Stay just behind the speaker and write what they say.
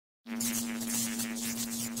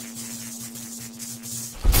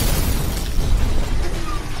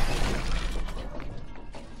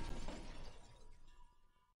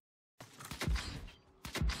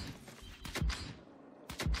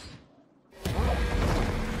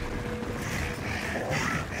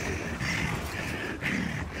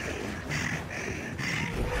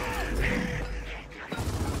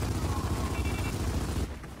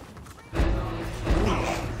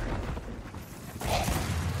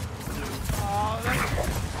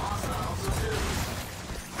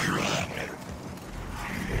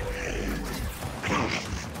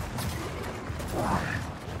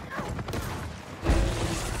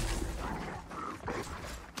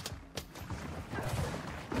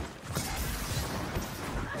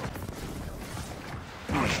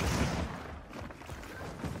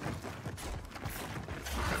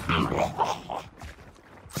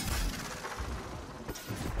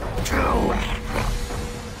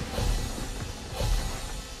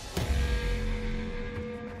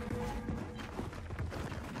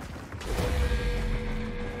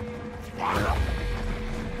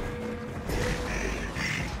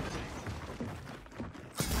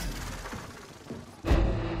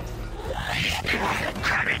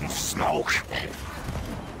Cutting smoke.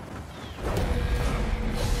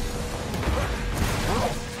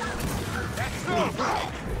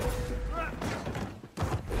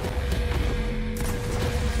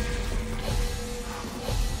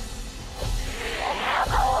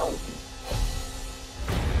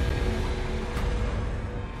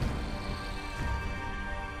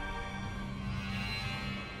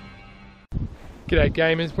 G'day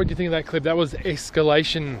gamers, what do you think of that clip? That was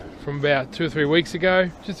Escalation from about 2 or 3 weeks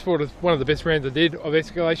ago. Just thought it was one of the best rounds I did of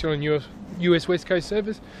Escalation on US West Coast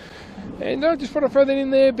servers. And I just thought I'd throw that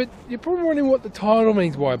in there, but you're probably wondering what the title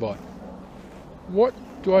means, Wybot. What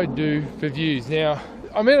do I do for views? Now,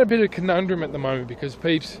 I'm in a bit of a conundrum at the moment because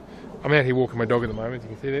peeps, I'm out here walking my dog at the moment, as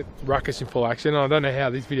you can see that. Ruckus in full action. I don't know how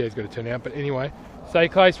this video is going to turn out, but anyway, stay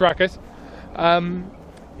close, Ruckus.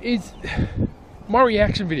 Is my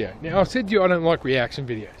reaction video. Now, I said to you I don't like reaction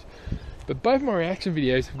videos, but both my reaction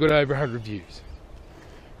videos have got over 100 views,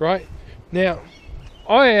 right? Now,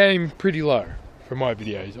 I aim pretty low for my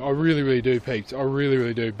videos. I really do, peeps. I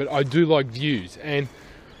really do, but I do like views. And,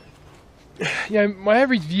 you know, my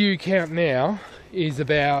average view count now is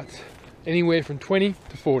about anywhere from 20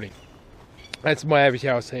 to 40. That's my average,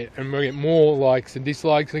 how I see it. And I get more likes and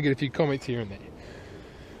dislikes, and I get a few comments here and there.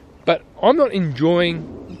 But I'm not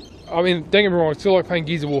enjoying, I mean, don't get me wrong, I still like playing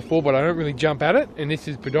Gears of War 4, but I don't really jump at it. And this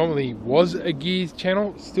is predominantly was a Gears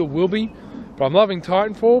channel, still will be. But I'm loving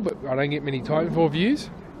Titanfall, but I don't get many Titanfall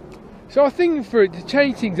views. So I think for it to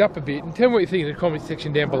change things up a bit, and tell me what you think in the comment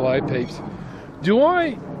section down below, peeps. Do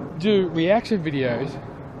I do reaction videos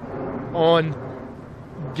on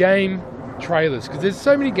game trailers? Because there's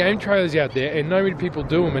so many game trailers out there, and not many people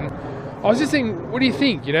do them. And I was just thinking, what do you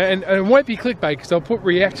think? You know, and it won't be clickbait because I'll put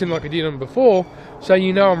reaction like I did on before, so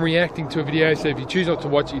you know I'm reacting to a video. So if you choose not to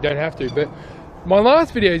watch it, you don't have to. But my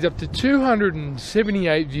last video is up to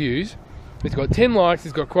 278 views. It's got 10 likes,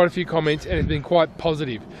 it's got quite a few comments, and it's been quite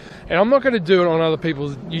positive. And I'm not going to do it on other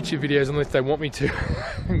people's YouTube videos unless they want me to.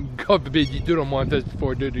 God forbid you do it on mine first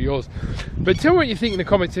before I do it to yours. But tell me what you think in the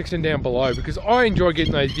comment section down below, because I enjoy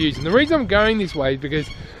getting those views. And the reason I'm going this way is because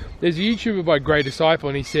there's a YouTuber by Grey Disciple,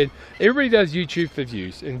 and he said everybody does YouTube for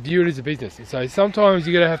views and view it as a business. And so sometimes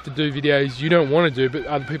you're going to have to do videos you don't want to do, but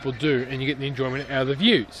other people do, and you get the enjoyment out of the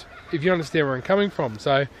views, if you understand where I'm coming from.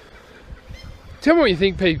 So tell me what you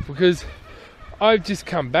think, people, because I've just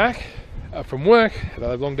come back from work, had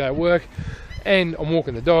a long day at work, and I'm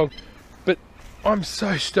walking the dog, but I'm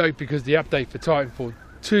so stoked because the update for Titanfall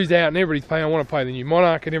 2's out and everybody's playing. I want to play the new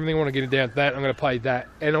Monarch and everything. I want to get it down to that. I'm going to play that,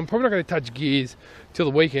 and I'm probably not going to touch Gears till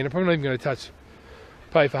the weekend. I'm probably not even going to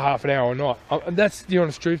play for half an hour or not. That's the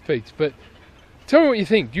honest truth, Pete. But tell me what you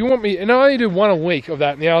think. Do you want me, and I only do one a week of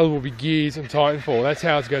that, and the other will be Gears and Titanfall. That's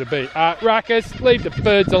how it's going to be. Ruckus, leave the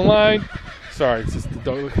birds alone. Sorry, it's just the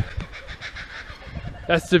dog.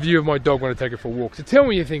 That's the view of my dog when I take it for a walk. So tell me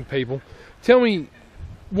what you think, people. Tell me,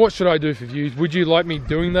 what should I do for views? Would you like me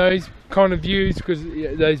doing those kind of views, because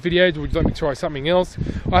those videos, or would you like me to try something else?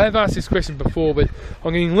 I have asked this question before, but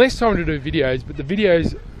I'm getting less time to do videos, but the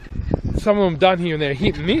videos, some of them done here and there,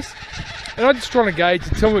 hit and miss. And I'm just trying to gauge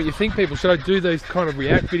and tell me what you think, people. Should I do those kind of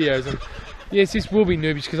react videos? And yes, this will be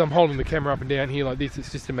noobish because I'm holding the camera up and down here like this.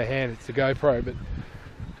 It's just in my hand, it's the GoPro, but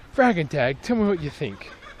frag and tag, tell me what you think.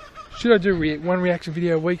 Should I do one reaction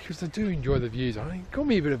video a week? Because I do enjoy the views. I mean, call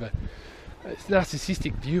me a bit of a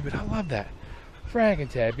narcissistic view, but I love that. Frag and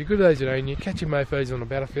tag, be good to those that own you, catch your mofos on the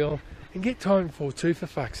battlefield, and get Titanfall 2 for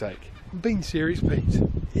fuck's sake. I'm being serious, peeps.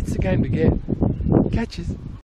 It's the game to get. Catches.